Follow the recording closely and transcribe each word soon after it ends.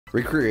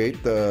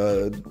Recreate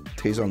the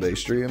Tay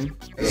stream.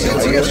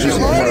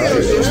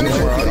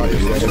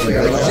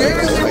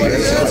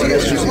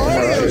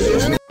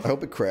 I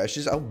hope it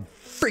crashes. I'll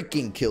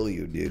freaking kill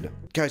you, dude.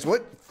 Guys,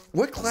 what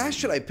class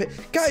should I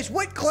pick? Guys,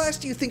 what class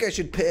do you think I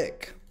should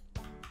pick?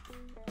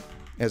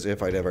 As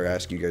if I'd ever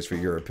ask you guys for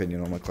your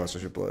opinion on what class I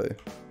should play.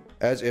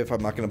 As if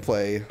I'm not gonna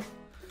play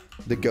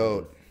the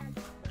GOAT.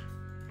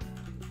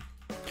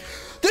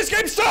 This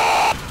game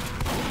sucks!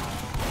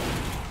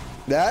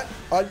 That?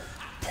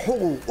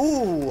 Oh,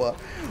 ooh,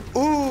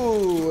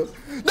 ooh,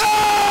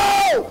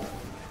 no!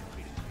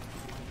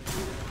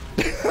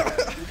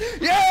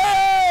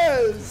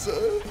 Yes!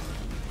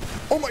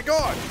 Oh my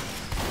god!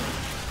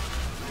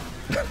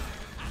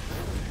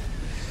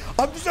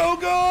 I'm so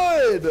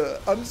good!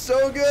 I'm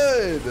so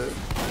good!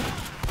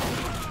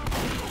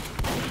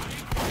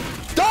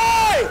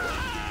 Die!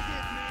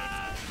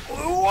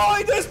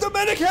 Why does the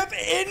medic have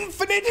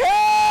infinite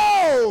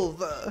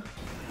health?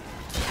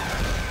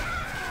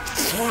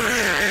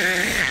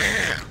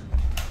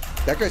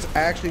 That guy's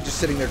actually just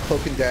sitting there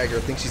cloak and dagger,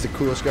 thinks he's the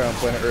coolest guy on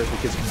planet Earth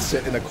because he can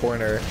sit in a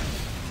corner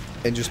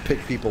and just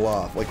pick people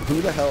off. Like,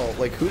 who the hell,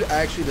 like, who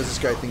actually does this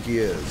guy think he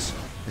is?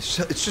 It's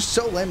just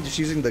so lame just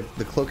using the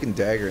cloak and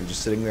dagger and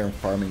just sitting there and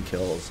farming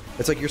kills.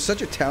 It's like, you're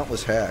such a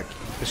talentless hack.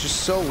 It's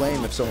just so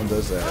lame if someone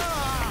does that.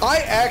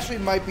 I actually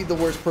might be the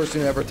worst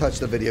person who ever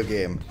touched a video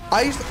game.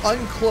 I used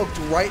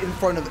uncloaked right in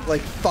front of,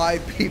 like,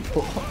 5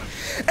 people.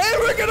 And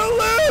we're gonna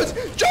lose!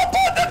 Jump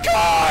on the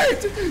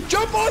cart!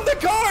 Jump on the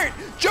cart!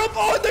 Jump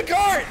on the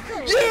cart!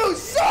 You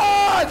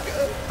suck!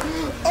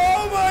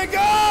 Oh my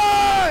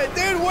god!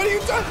 Dude, what are you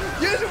talking?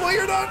 Well,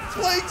 you're not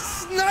playing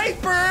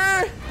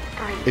sniper!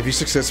 If you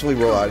successfully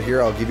roll out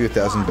here, I'll give you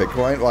 1,000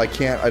 Bitcoin. Well, I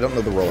can't. I don't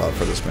know the rollout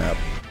for this map.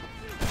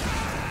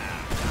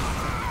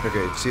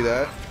 Okay, see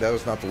that? That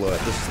was not the rollout.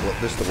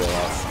 This is the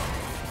rollout.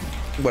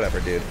 Whatever,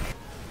 dude.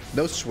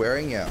 No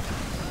swearing, yeah.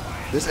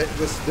 This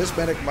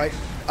medic might.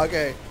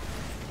 Okay,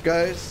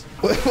 guys.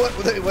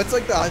 What's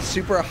like the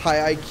super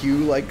high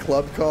IQ like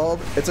club called?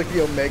 It's like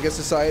the Omega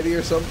Society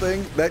or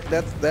something. That's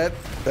what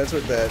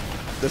that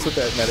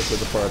medic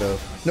was a part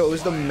of. No, it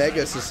was the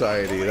Mega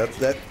Society.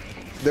 That.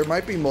 There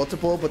might be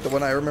multiple, but the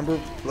one I remember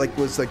like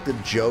was like the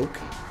joke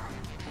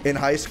in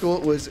high school.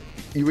 It was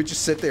you would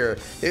just sit there.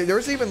 There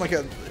was even like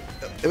it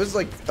was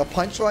like a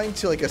punchline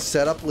to like a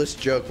setup list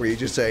joke where you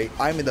just say,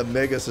 "I'm in the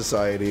Mega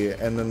Society,"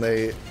 and then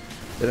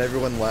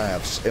everyone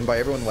laughs. And by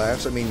everyone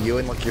laughs, I mean you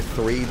and like your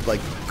 3 like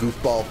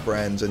goofball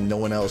friends and no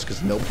one else,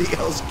 because nobody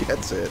else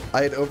gets it.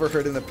 I had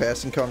overheard in a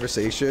passing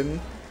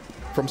conversation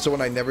from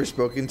someone I'd never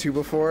spoken to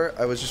before.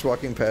 I was just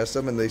walking past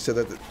them and they said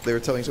that they were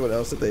telling someone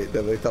else that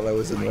they thought I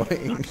was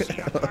annoying.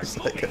 I was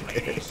like,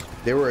 okay.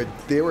 They were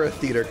a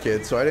theater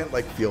kid, so I didn't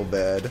like feel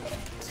bad.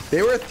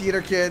 They were a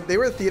theater kid. They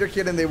were a theater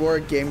kid and they wore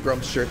a Game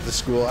Grumps shirt to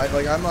school.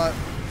 I'm not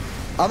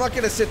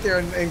gonna sit there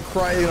and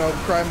cry, you know,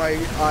 cry my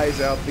eyes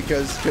out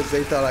because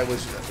they thought I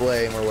was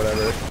lame or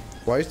whatever.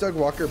 Why is Doug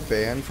Walker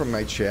banned from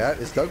my chat?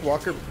 Is Doug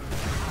Walker?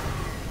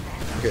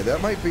 Okay,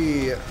 that might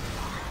be.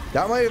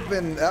 That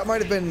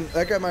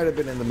guy might have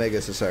been in the Mega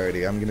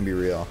Society. I'm gonna be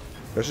real.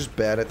 That's just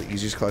bad at the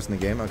easiest class in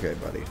the game. Okay,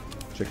 buddy.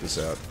 Check this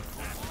out.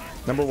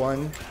 Number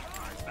 1,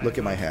 look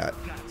at my hat.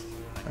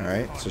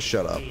 Alright, so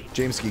shut up.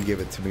 James Ski gave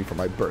it to me for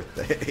my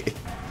birthday.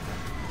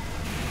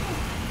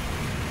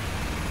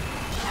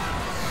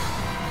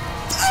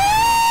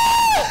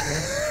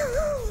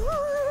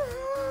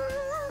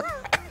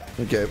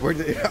 Okay,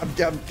 okay.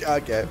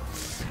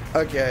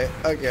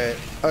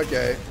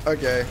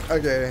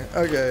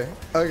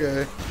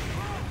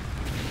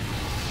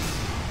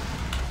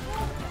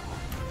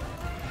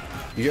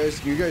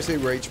 You guys say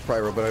Rage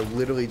Pyro, but I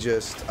literally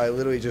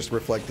just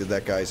reflected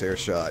that guy's air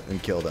shot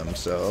and killed him.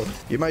 So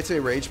you might say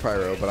Rage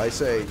Pyro, but I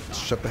say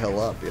shut the hell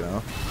up, you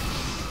know.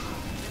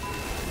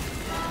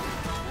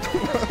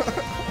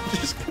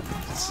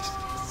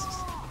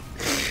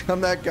 I'm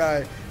that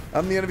guy.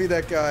 I'm gonna be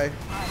that guy.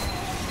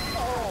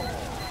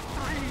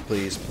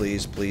 Please,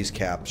 please, please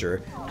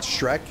capture.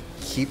 Shrek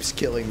keeps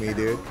killing me,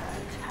 dude.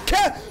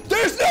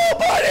 There's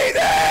nobody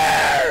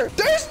there!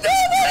 There's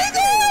nobody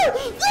there!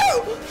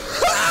 No!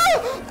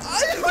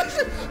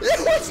 It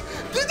was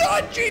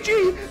not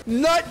GG!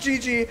 Not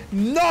GG!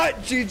 Not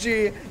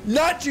GG!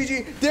 Not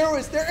GG! Their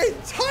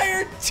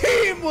entire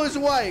team was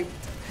wiped!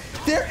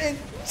 Their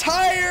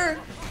entire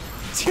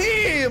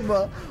team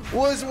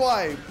was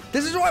wiped!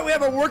 This is why we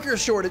have a worker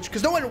shortage,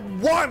 because no one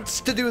wants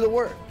to do the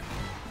work.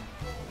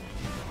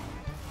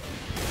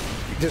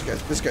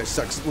 This guy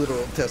sucks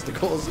literal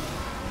testicles.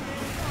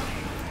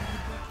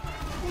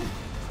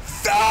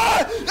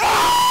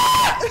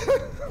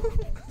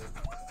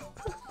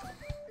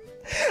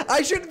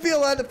 I shouldn't be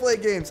allowed to play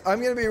games.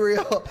 I'm gonna be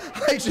real.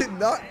 I should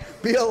not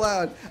be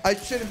allowed. I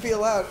shouldn't be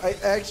allowed. I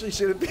actually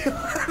shouldn't be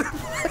allowed to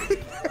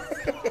play.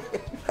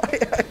 I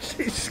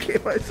actually just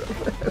gave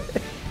myself a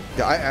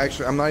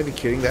headache. I'm not even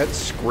kidding. That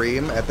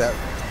scream at that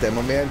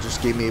demo man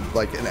just gave me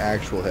like an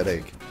actual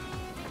headache.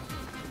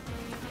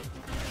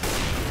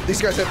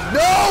 These guys have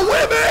no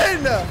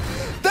women!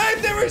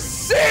 They've never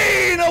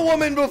seen a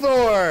woman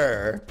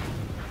before!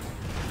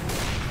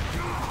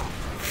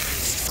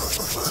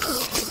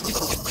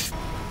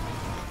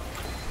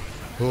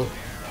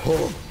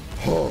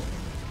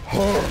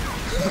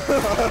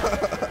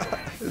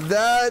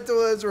 That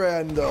was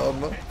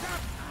random.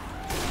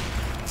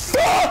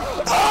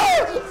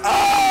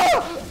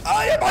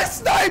 I am a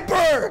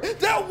sniper!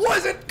 That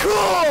wasn't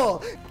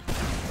cool!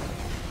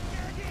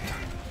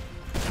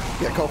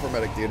 Yeah, call for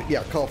medic, dude.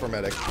 Yeah, call for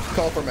medic.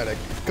 Call for medic.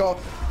 Call.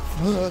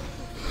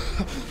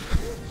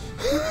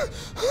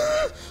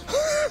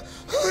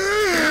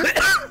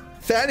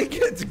 Fatty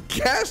gets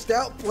gassed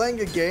out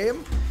playing a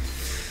game?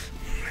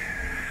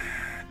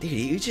 Dude,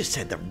 you just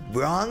said the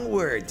wrong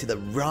word to the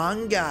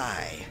wrong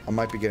guy. I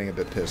might be getting a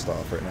bit pissed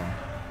off right now.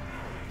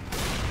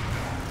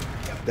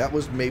 That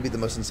was maybe the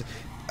most insane.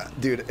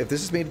 Dude, if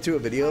this is made into a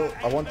video,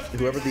 I want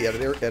whoever the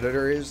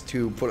editor is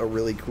to put a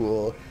really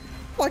cool,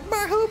 like,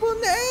 my hope will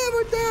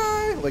never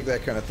die, like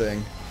that kind of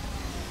thing.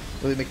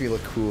 Really make me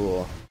look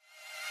cool.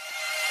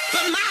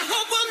 But my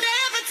hope will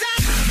never die.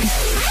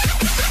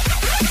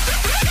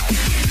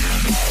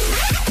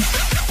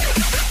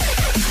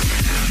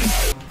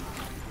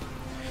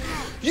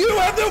 You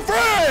have no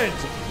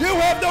friends! You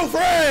have no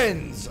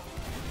friends!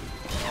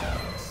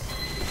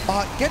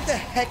 Get the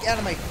heck out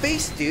of my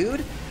face,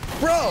 dude.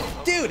 Bro,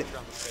 dude.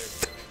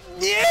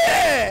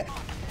 Yeah!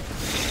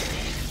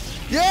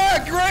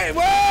 Yeah, great.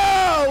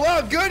 Wow,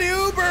 wow, good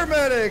Uber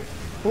medic.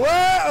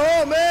 Wow,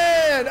 oh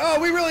man. Oh,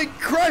 we really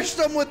crushed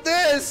them with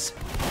this.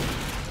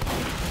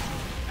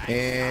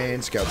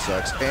 And Scout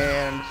sucks.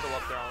 And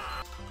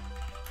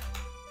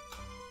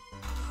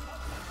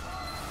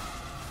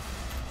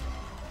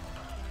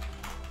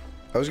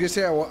I was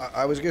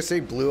gonna say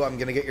Blue, I'm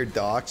gonna get your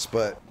docs,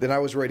 but then I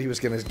was worried he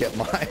was gonna get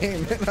mine,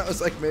 and I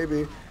was like,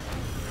 maybe.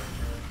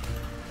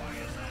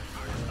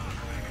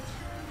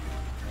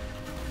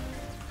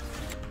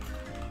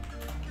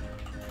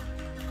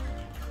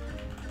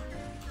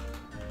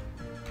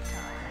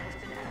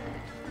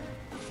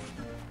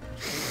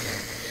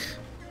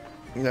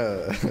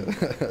 No.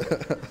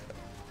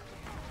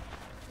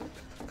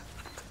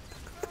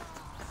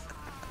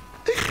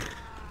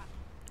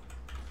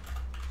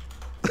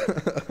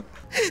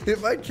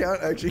 If my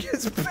count actually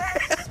gets banned,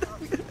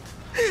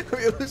 I'm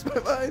gonna lose my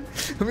mind.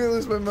 I'm gonna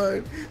lose my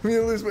mind. I'm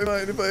gonna lose my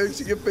mind if I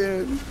actually get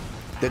banned.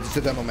 That's just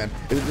a demo, man.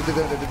 I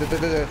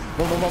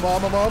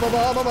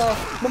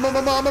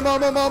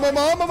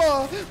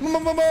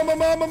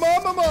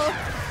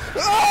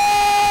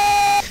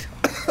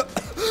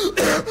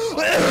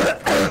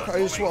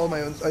just swallowed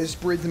my own. I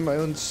just breathed in my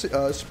own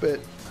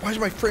spit. Why is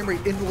my frame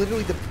rate in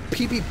literally the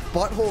pee-pee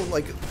butthole?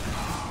 Like,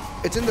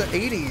 it's in the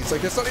 80s.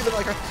 Like, it's not even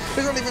like it's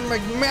not even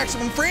like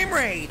maximum frame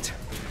rate.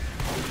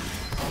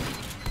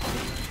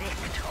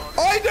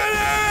 I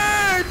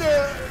did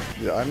it!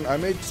 Yeah, I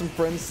made some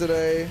friends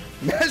today.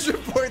 Mash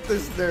report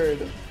this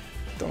nerd.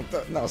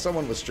 No,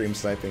 someone was stream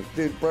sniping,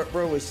 dude.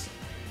 Bro was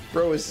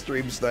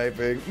stream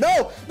sniping.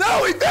 No,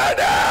 he found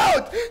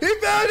out! He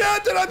found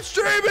out that I'm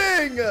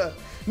streaming!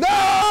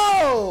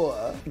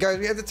 No! Guys,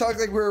 we have to talk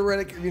like we're a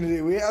Reddit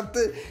community. We have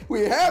to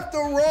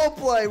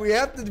roleplay. We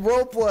have to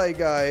roleplay,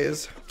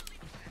 guys.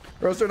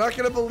 Or else they're not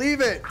gonna believe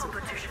it.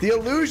 The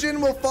illusion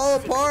will fall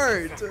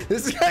apart.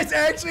 This guy's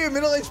actually a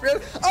middle-aged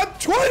man. I'm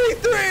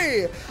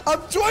 23!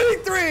 I'm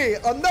 23!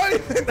 I'm not.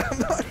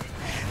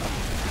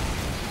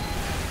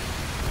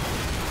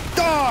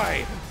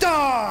 Die!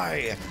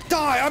 Die!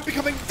 Die! I'm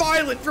becoming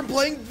violent from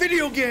playing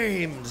video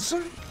games!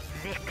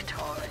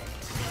 Victory.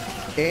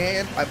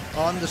 And I'm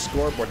on the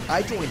scoreboard.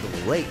 I joined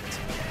late,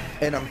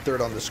 and I'm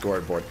third on the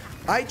scoreboard.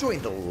 I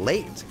joined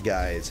late,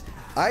 guys.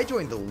 I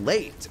joined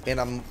late, and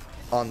I'm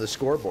on the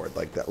scoreboard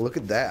like that. Look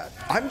at that.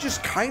 I'm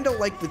just kind of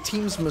like the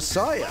team's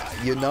messiah,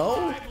 you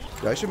know?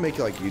 I should make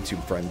like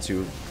YouTube friends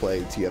who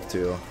play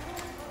TF2.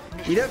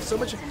 We'd have so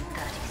much.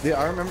 Yeah,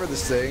 I remember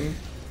this thing.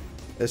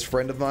 This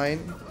friend of mine,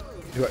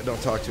 who I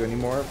don't talk to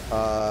anymore,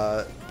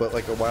 but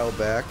like a while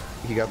back,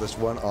 he got this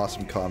one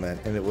awesome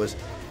comment, and it was,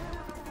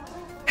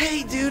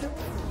 "Hey, dude,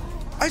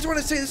 I just want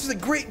to say this is a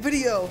great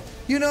video.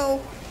 You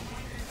know,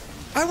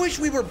 I wish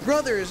we were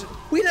brothers.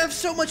 We'd have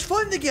so much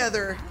fun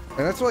together."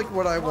 And that's like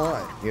what I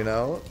want, you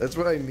know? That's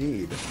what I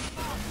need.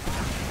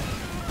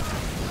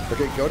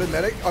 Okay, go to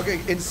medic. Okay,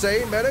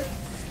 insane medic.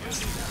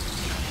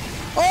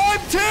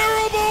 I'm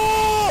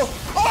terrible!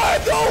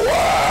 I'm the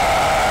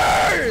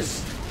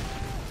worst!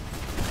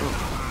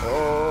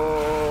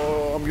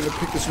 Oh, I'm gonna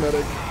pick this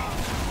medic.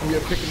 I'm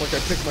gonna pick him like I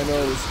pick my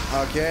nose.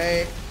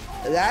 Okay.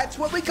 That's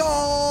what we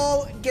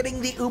call getting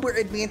the Uber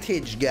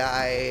advantage,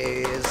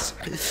 guys.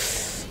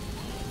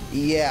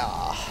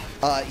 Yeah.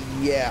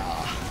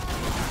 Yeah.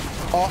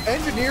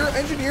 Engineer.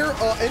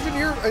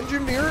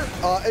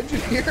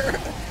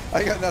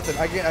 I got nothing.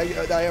 I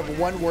have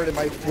one word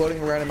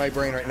floating around in my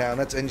brain right now, and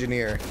that's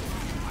engineer.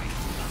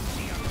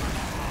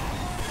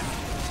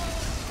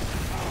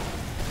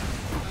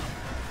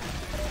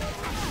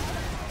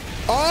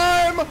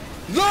 I'm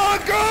the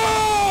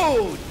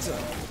GOAT!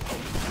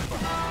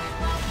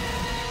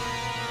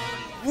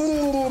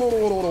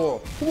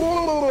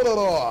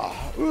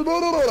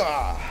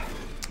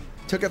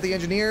 Took out the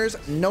engineers,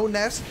 no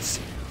nests.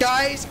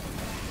 Guys,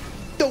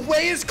 The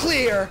way is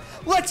clear.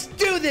 Let's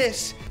do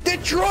this.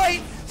 Detroit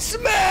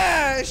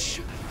smash.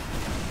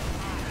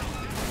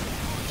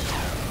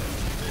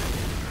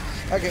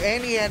 Okay,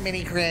 and he had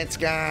mini crits,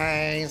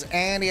 guys.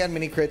 And he had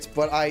mini crits,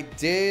 but I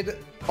did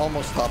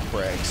almost top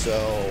frag,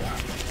 so...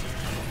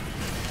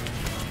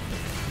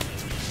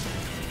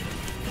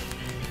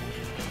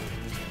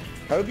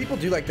 How do people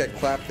do like that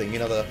clap thing? You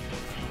know, the...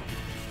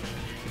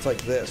 It's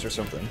like this or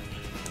something.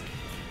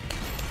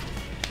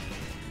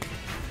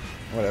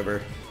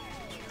 Whatever.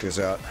 Check this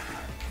out.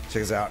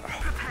 Check this out.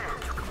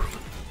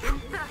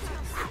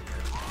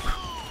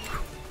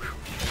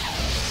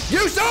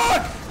 You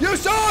suck! You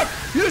suck!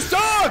 You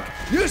suck!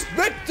 You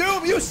spit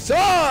doom! You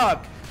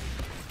suck!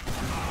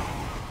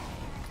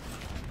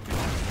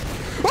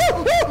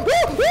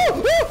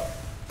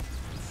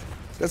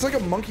 That's like a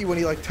monkey when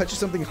he like touches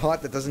something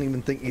hot that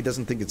doesn't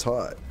think it's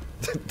hot.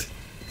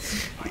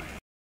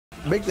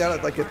 Make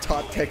that like a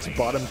top text,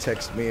 bottom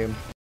text meme.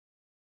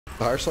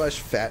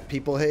 r/fat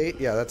people hate?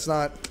 Yeah, that's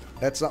not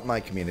my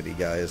community,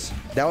 guys.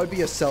 That would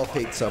be a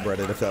self-hate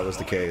subreddit if that was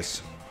the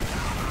case.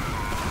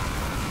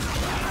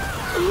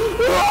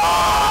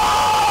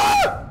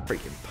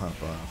 Freaking pump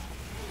off.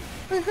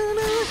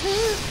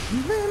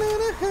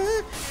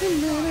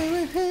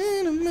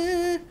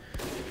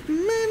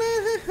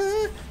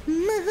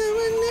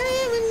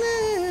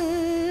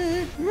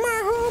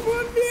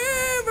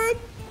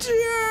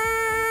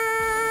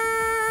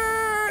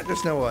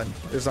 There's no one.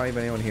 There's not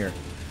even anyone here.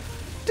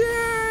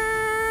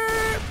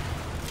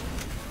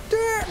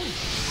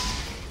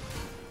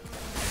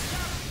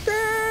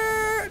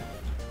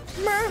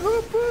 My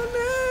hope will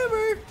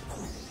never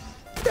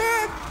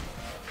die.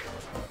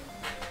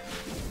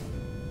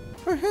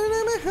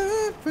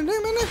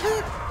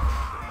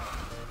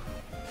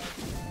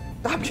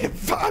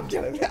 I'm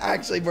gonna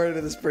actually murder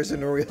this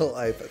person in real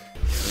life.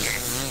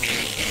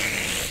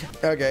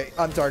 Okay,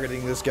 I'm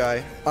targeting this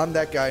guy. I'm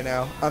that guy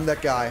now. I'm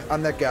that guy.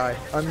 I'm that guy.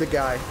 I'm the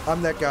guy.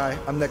 I'm that guy.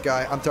 I'm that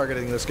guy. I'm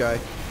targeting this guy.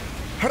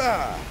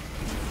 Hada!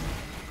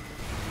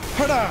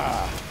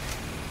 Hada!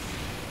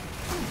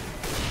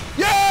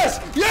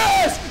 Yes!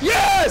 Yes!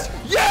 Yes!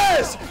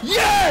 Yes!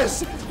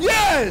 Yes!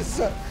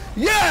 Yes!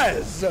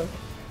 Yes!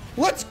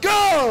 Let's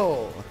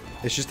go!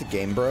 It's just a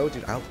game, bro.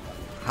 Dude, I'll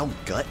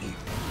gut you.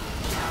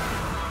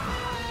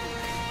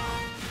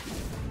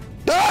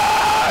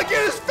 Ah!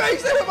 Get his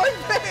face out of my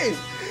face!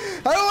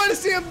 I don't want to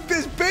see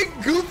his big,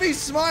 goofy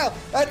smile.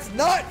 That's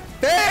not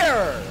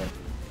fair!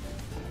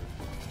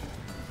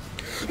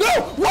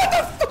 No! What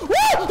the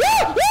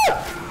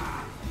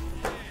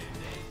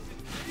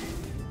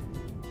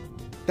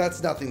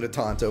That's nothing to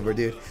taunt over,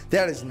 dude.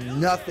 That is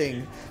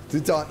nothing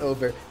to taunt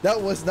over. That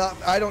was not...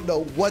 I don't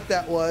know what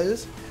that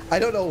was. I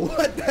don't know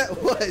what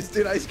that was,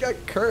 dude. I just got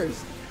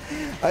cursed.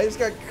 I just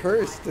got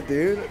cursed,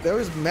 dude. There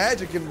was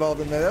magic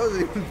involved in that. That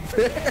wasn't even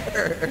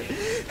fair.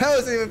 That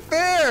wasn't even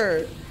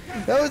fair.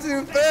 That wasn't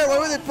even fair. Why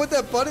would they put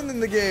that button in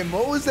the game?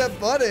 What was that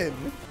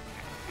button?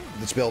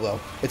 It's Bilbo.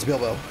 It's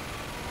Bilbo.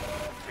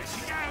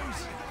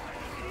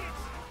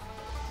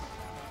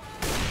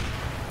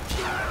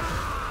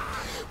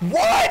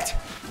 What?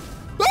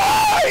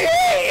 I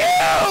hate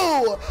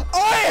you!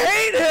 I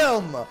hate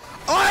him!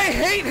 I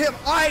hate him!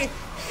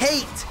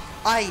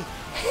 I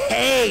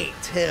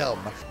hate him!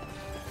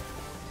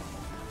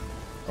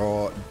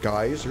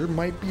 Guys, there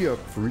might be a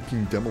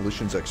freaking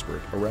demolitions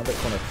expert around that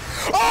corner.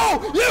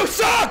 Oh, you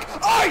suck!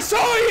 I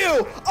saw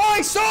you!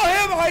 I saw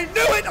him! I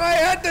knew it! I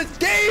had the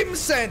game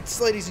sense,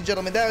 ladies and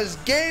gentlemen. That was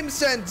game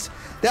sense.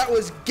 That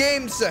was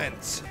game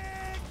sense.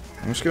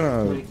 I'm just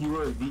gonna... Like, you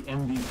are the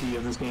MVP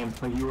of this game.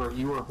 Like, you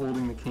are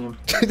holding the game.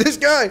 This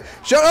guy!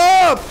 Shut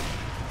up!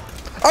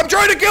 I'm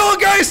trying to kill a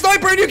guy,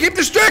 sniper, and you keep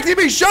distracting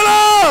me! Shut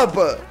up!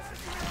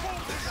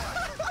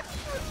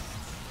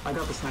 I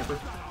got the sniper.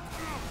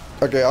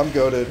 Okay, I'm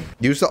goated.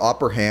 Use the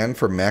upper hand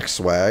for max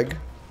swag.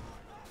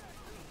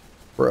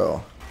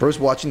 Bro. Bro's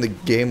watching the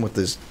game with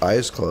his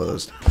eyes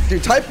closed.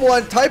 Dude, type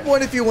 1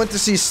 if you want to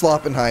see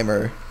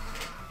Sloppenheimer.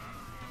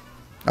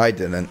 I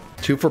didn't.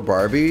 2 for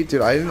Barbie?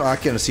 Dude, I'm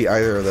not gonna see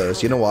either of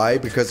those. You know why?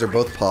 Because they're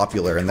both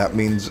popular, and that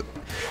means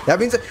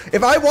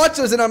if I watch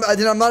those, then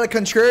I'm not a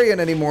contrarian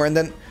anymore, and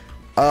then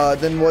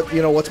what,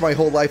 you know, what's my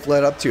whole life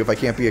led up to if I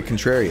can't be a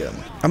contrarian?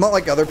 I'm not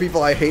like other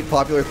people. I hate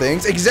popular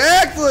things.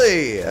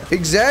 Exactly!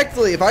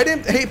 Exactly! If I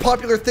didn't hate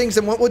popular things,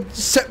 then what would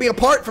set me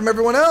apart from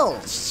everyone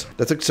else?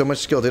 That took so much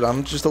skill, dude.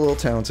 I'm just a little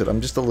talented. I'm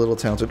just a little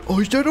talented.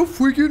 Oh, is that a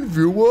freaking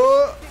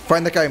viewer?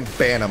 Find that guy and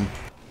ban him.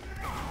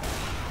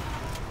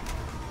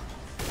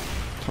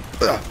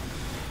 Ugh.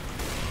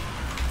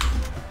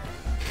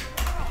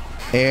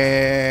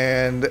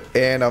 And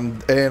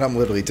I'm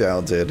literally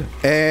talented.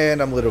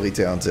 And I'm literally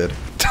talented.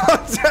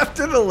 Taunt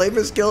after the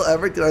lamest kill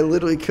ever. Did I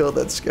literally kill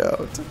that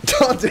scout?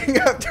 Taunting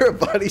after a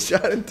body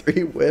shot and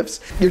 3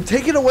 whiffs. You're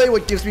taking away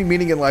what gives me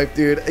meaning in life,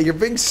 dude. You're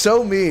being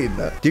so mean.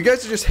 You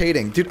guys are just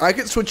hating. Dude, I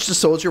could switch to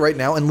soldier right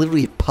now and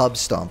literally pub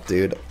stomp,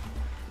 dude.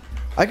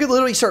 I could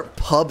literally start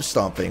pub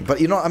stomping.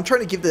 But you know, I'm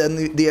trying to give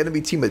the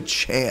enemy team a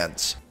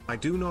chance. I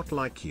do not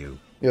like you.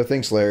 Yo,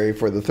 thanks, Larry,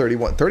 for the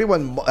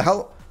 31.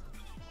 How?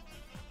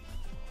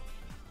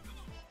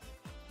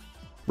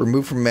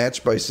 Removed from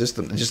match by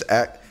system. Just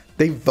act.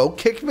 They vote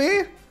kicked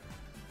me?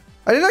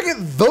 I did not get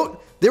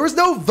vote. There was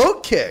no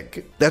vote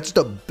kick. That's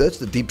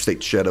the deep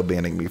state shadow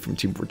banning me from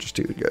Team Fortress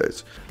 2,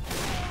 guys.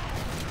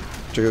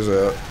 Check this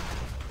out.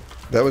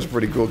 That was a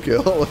pretty cool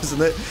kill,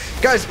 wasn't it?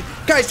 Guys,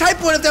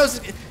 type one if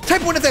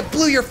that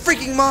blew your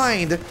freaking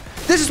mind.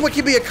 This is what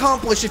can be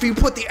accomplished if you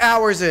put the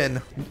hours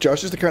in.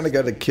 Josh is the kind of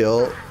guy to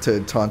kill,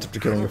 to taunt after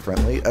killing a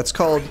friendly. That's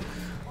called,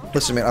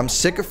 listen man, I'm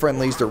sick of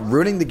friendlies. They're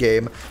ruining the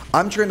game.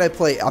 I'm trying to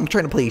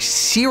play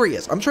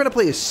serious. I'm trying to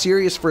play a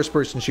serious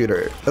first-person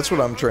shooter. That's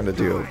what I'm trying to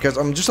do. Because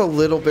I'm just a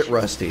little bit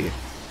rusty.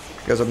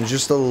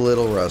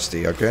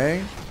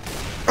 Okay?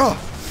 Oh,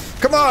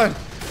 come on.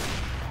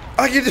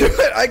 I can do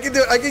it. I can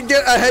do it. I can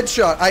get a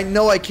headshot. I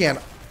know I can.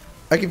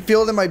 I can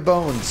feel it in my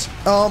bones.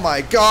 Oh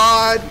my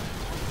god.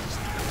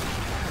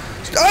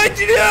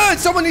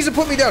 Someone needs to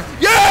put me down.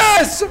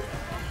 Yes!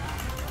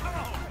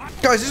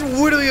 Guys, this is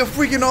literally a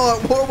freaking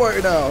all-out war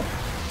right now.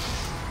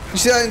 You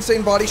see that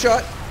insane body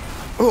shot?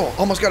 Oh,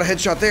 almost got a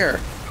headshot there.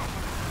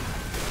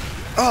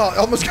 Oh,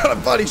 almost got a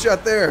body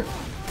shot there.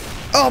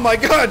 Oh my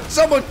god,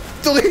 someone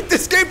delete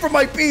this game from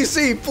my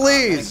PC,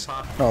 please.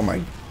 Oh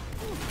my.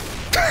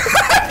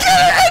 I'm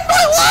gonna end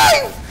my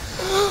life!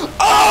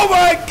 Oh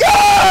my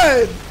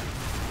god!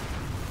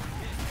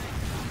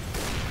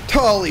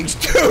 Colleagues,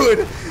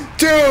 dude!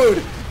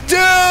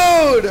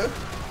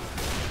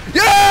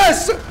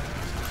 Yes!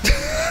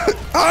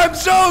 I'm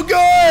so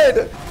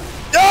good!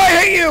 Oh, I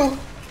hate you!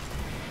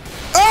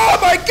 Oh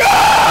my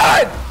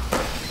god!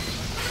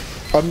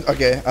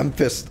 I'm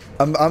pissed.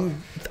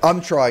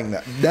 I'm trying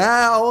that.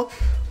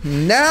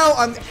 Now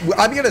I'm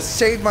gonna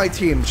save my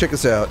team. Check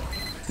this out.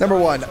 Number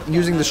one, I'm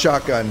using the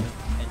shotgun.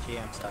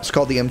 It's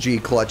called the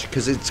MG clutch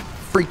because it's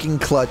freaking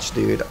clutch,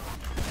 dude.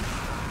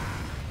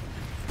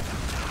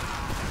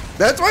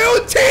 That's my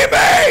own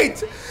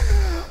teammate!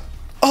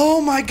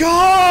 Oh my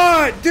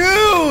god,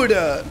 dude!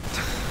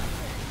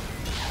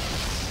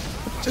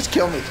 Just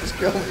kill me, just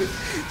kill me.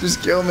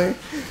 Just kill me.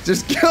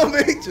 Just kill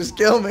me. Just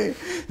kill me.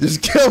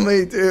 Just kill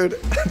me, dude.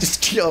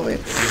 Just kill me.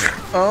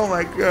 Oh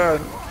my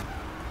god.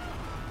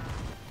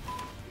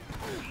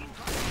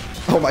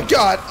 Oh my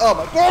god. Oh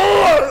my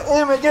god.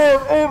 Oh my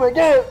god. Oh my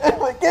god. Oh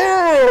my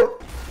god.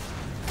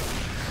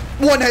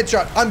 One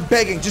headshot. I'm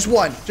begging. Just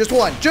one. Just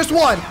one. Just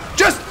one.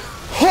 Just.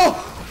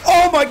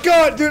 Oh my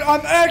god, dude.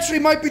 I'm actually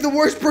might be the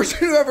worst person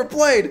who ever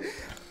played.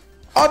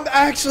 I'm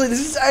actually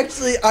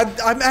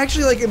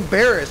like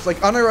embarrassed, like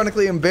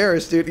unironically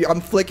embarrassed, dude. I'm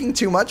flicking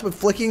too much, but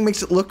flicking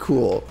makes it look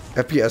cool.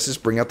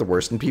 FPSs bring out the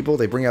worst in people.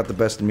 They bring out the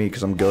best in me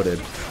because I'm goated.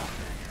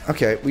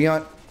 Okay, we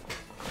on.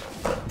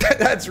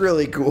 That's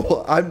really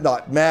cool. I'm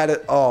not mad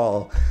at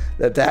all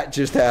that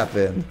just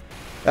happened.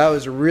 That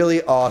was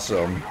really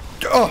awesome.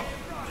 Oh,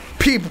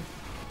 peep.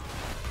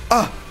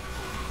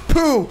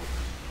 Poo.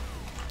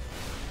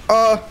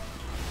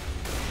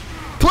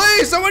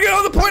 Please, someone get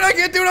on the point. I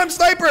can't do it. I'm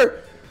sniper.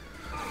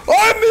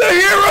 I'm the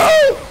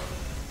hero!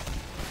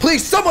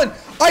 Please, someone!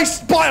 I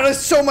bought us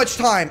so much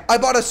time. I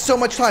bought us so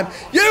much time.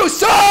 You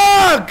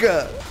suck!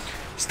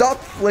 Stop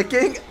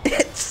flicking.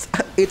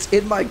 It's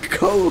in my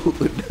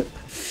code.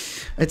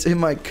 It's in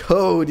my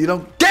code. You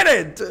don't get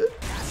it!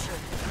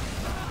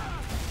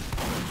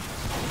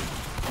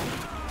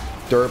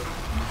 Derp.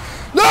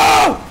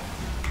 No!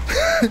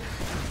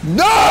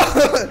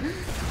 No!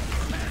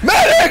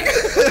 Medic!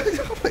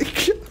 Oh my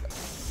god.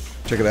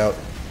 Check it out.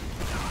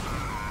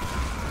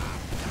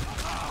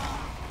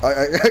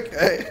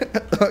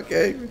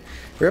 Okay.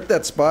 Rip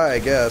that spy, I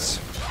guess.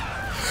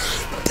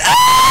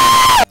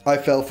 I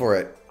fell for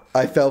it.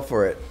 I fell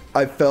for it.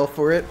 I fell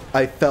for it.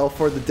 I fell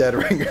for the dead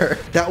ringer.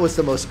 That was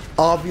the most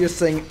obvious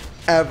thing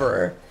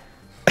ever.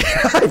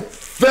 I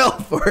fell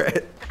for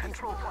it. The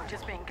control point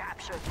is being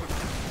captured.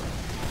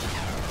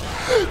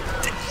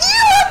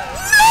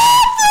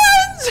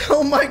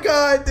 Oh my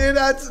god, dude,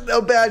 that's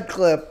a bad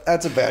clip.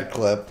 That's a bad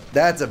clip.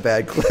 That's a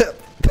bad clip.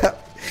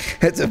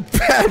 That's a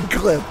bad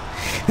clip.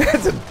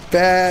 That's a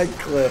bad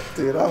clip,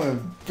 dude. I'm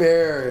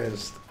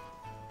embarrassed.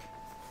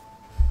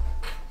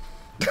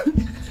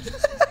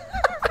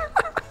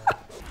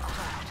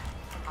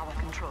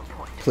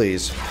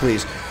 Please,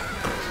 please.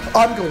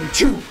 I'm going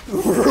to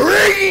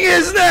wring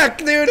his neck,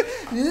 dude.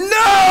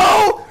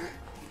 No!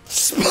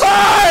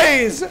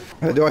 Spies!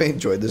 Do I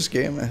enjoy this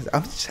game?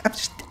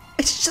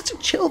 It's such a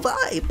chill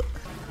vibe.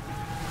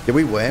 Did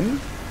we win?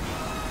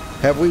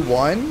 Have we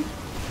won?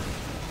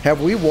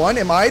 Have we won?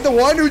 Am I the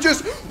one who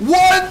just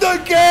won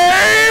the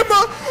game?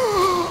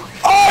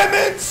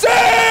 I'm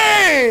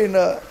insane!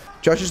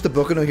 Josh is the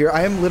Boku no Hero.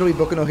 I am literally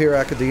Boku no Hero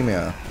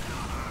Academia.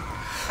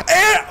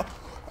 And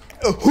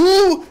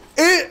who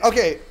is...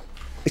 Okay.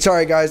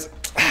 Sorry, guys.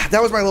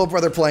 That was my little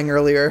brother playing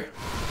earlier.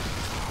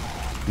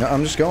 No,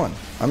 I'm just going.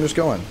 I'm just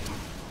going.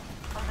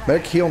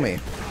 Medic, heal me.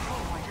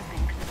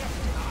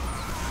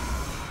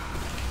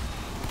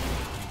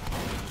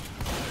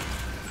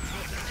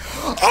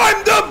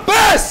 I'm the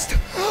best!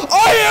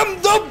 I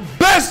am the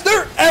best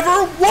there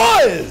ever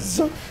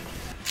was!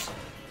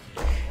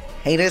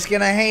 Haters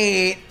gonna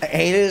hate.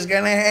 Haters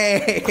gonna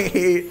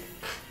hate.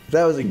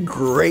 That was a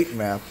great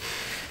map.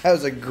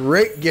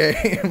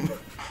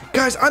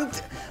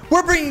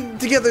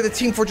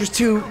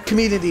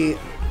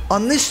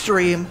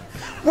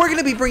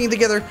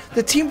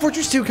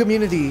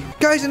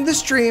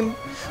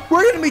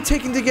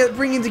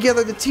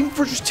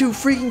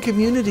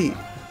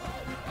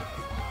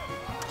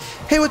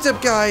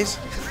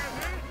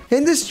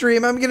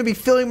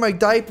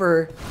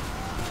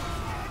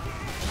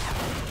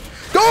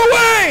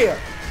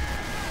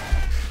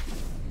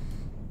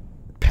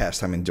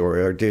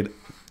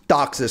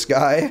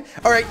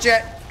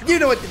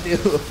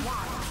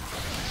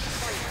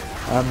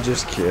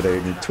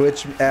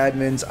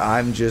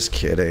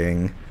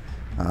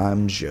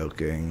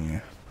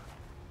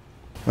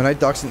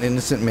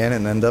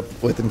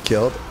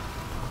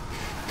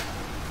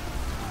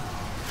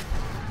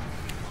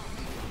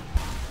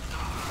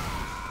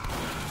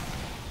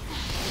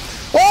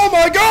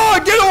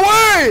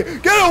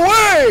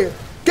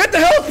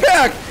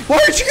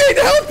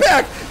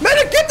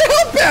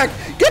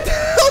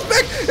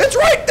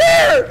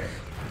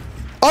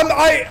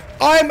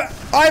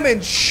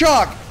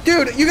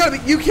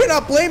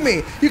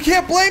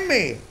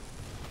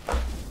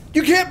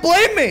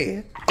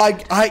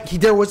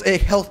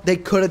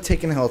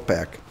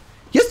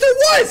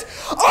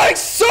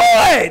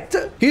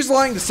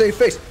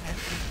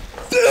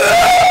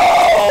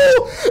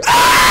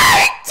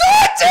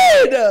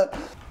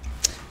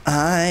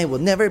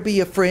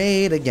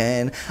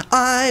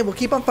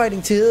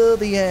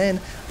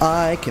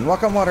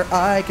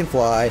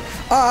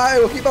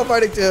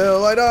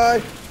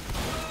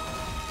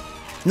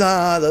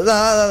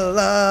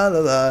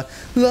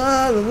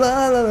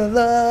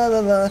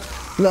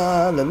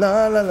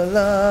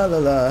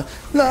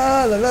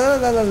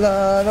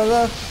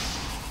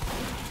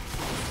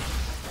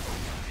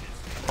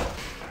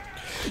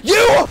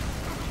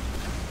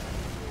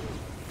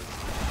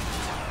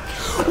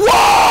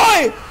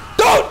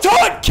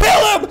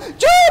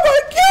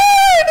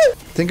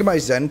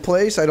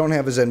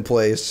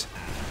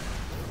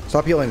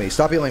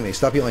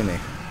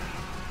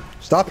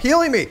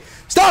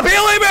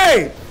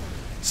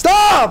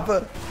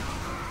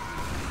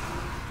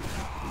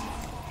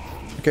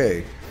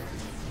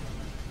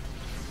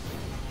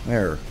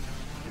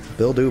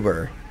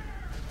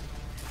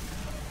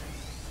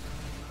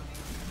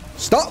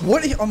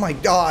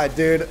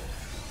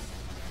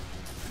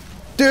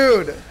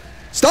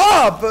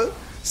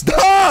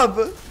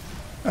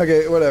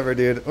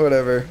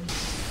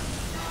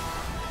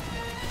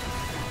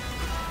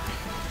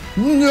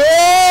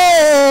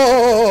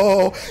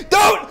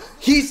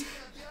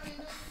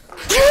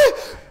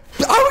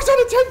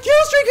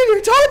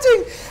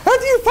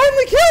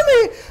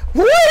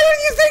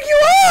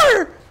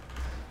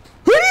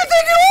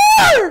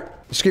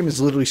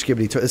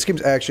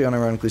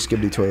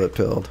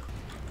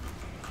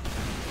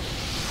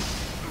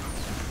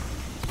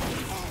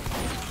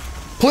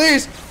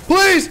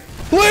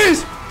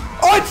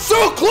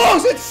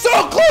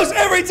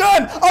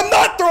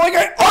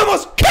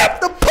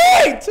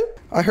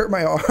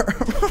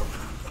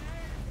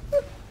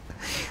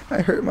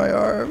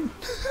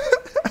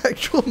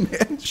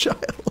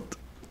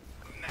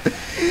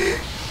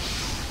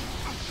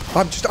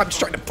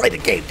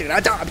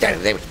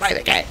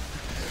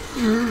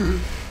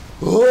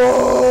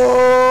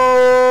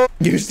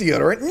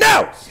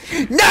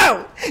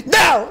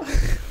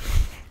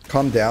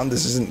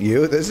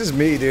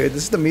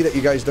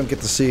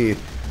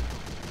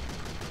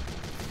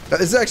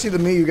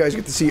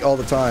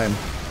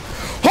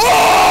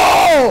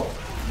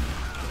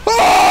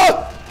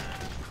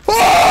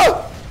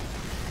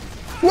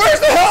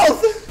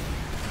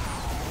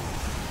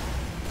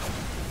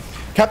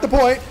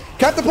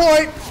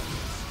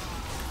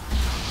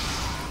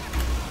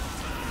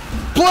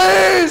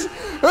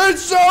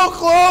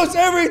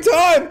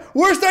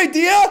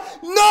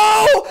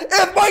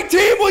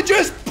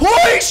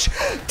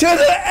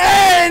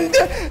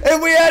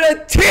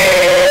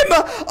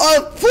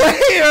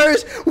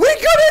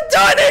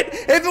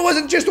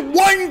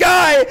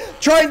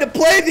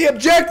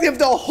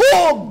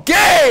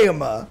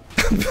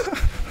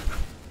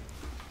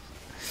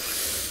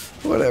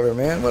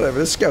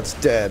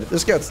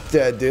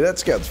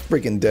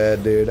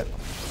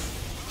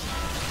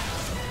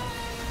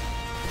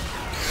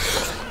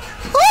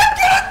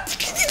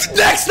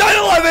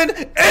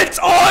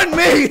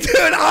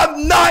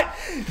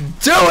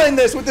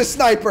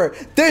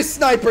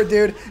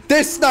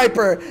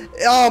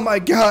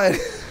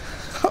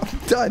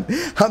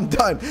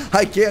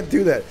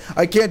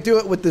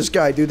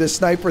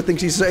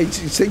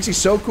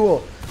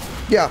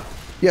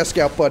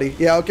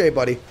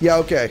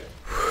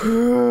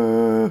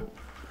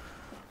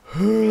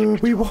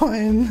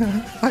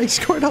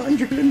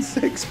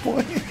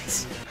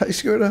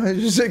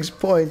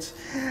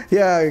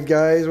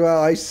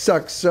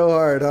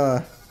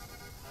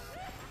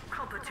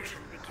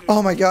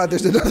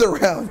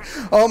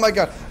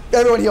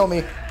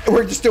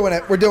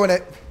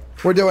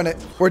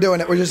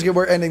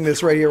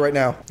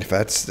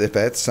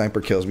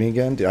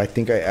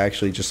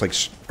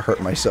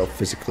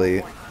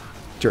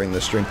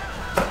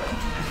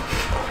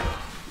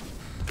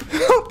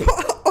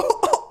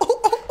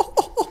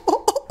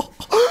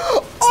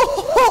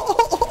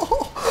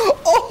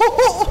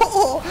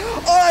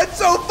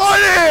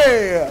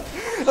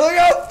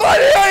 how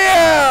funny I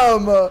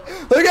am!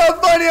 Look how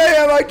funny I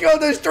am! I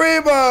killed the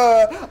streamer!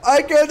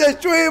 I killed the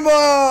streamer!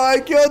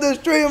 I killed the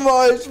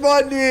streamer! It's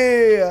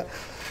funny!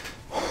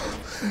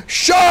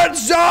 Shot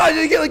Zod!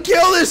 You're gonna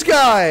kill this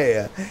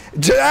guy!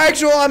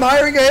 I'm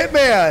hiring a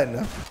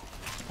hitman!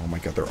 Oh my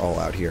god, they're all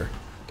out here.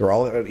 They're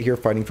all out here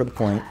fighting for the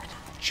point.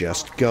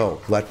 Just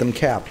go. Let them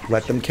cap.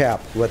 Let them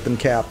cap. Let them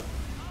cap.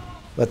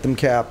 Let them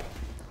cap.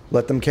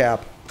 Let them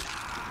cap.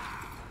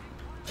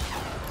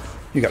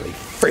 You gotta be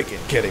freaking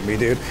kidding me,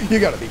 dude. You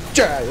gotta be.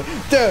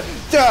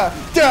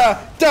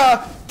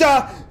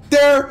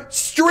 They're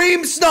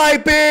stream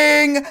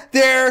sniping!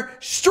 They're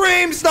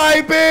stream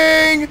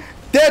sniping!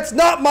 That's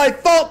not my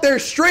fault. They're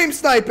stream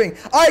sniping.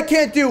 I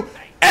can't do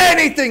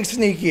anything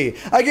sneaky.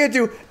 I can't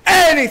do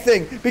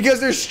anything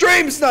because they're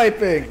stream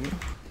sniping.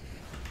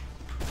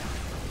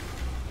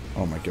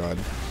 Oh my god.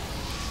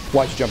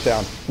 Why'd you jump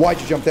down? Why'd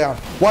you jump down?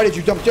 Why did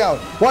you jump down?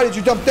 Why did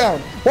you jump down?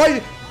 Why did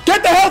you...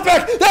 Get the health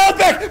back! The health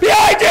back!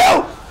 Behind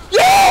you! You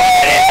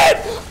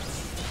idiot!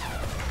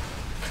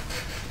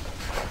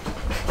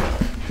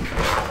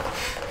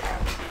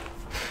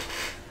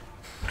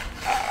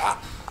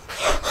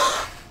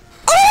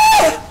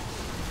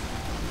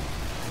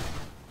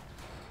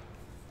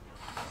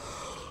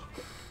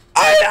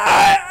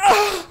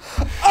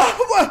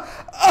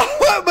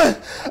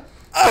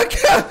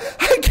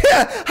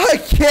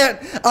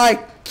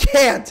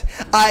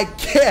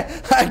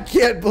 I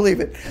can't believe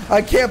it.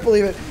 I can't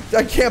believe it.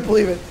 I can't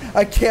believe it.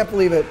 I can't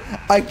believe it.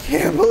 I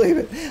can't believe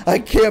it. I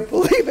can't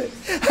believe it.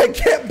 I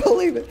can't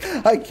believe it.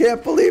 I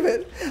can't believe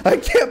it. I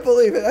can't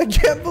believe it. I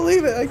can't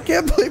believe it. I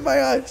can't believe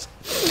my eyes.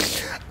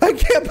 I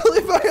can't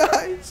believe my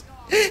eyes.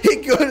 He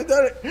could have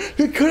done it.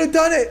 He could have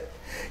done it.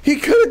 He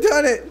could have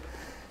done it.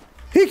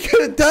 He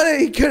could have done it.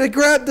 He could have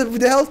grabbed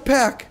the health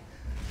pack.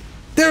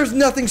 There's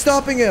nothing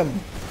stopping him.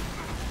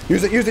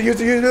 Use it, use it, use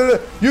it, use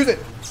it, use it,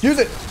 use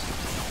it.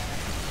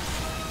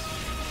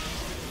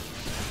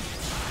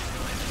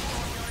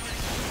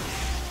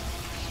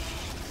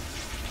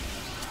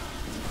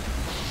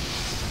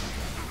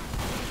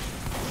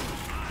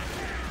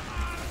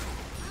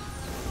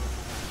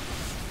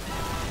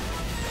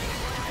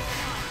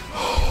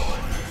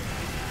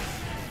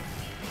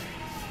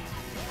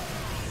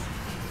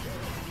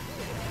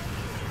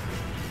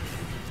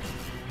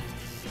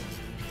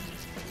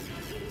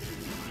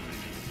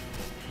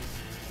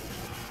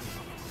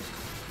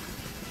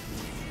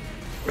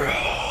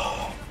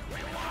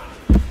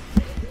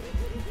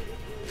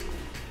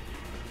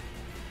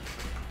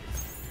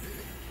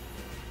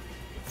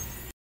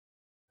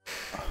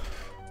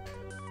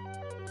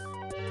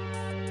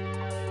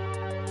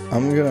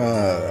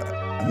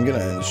 I'm gonna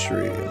end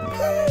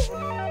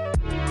stream.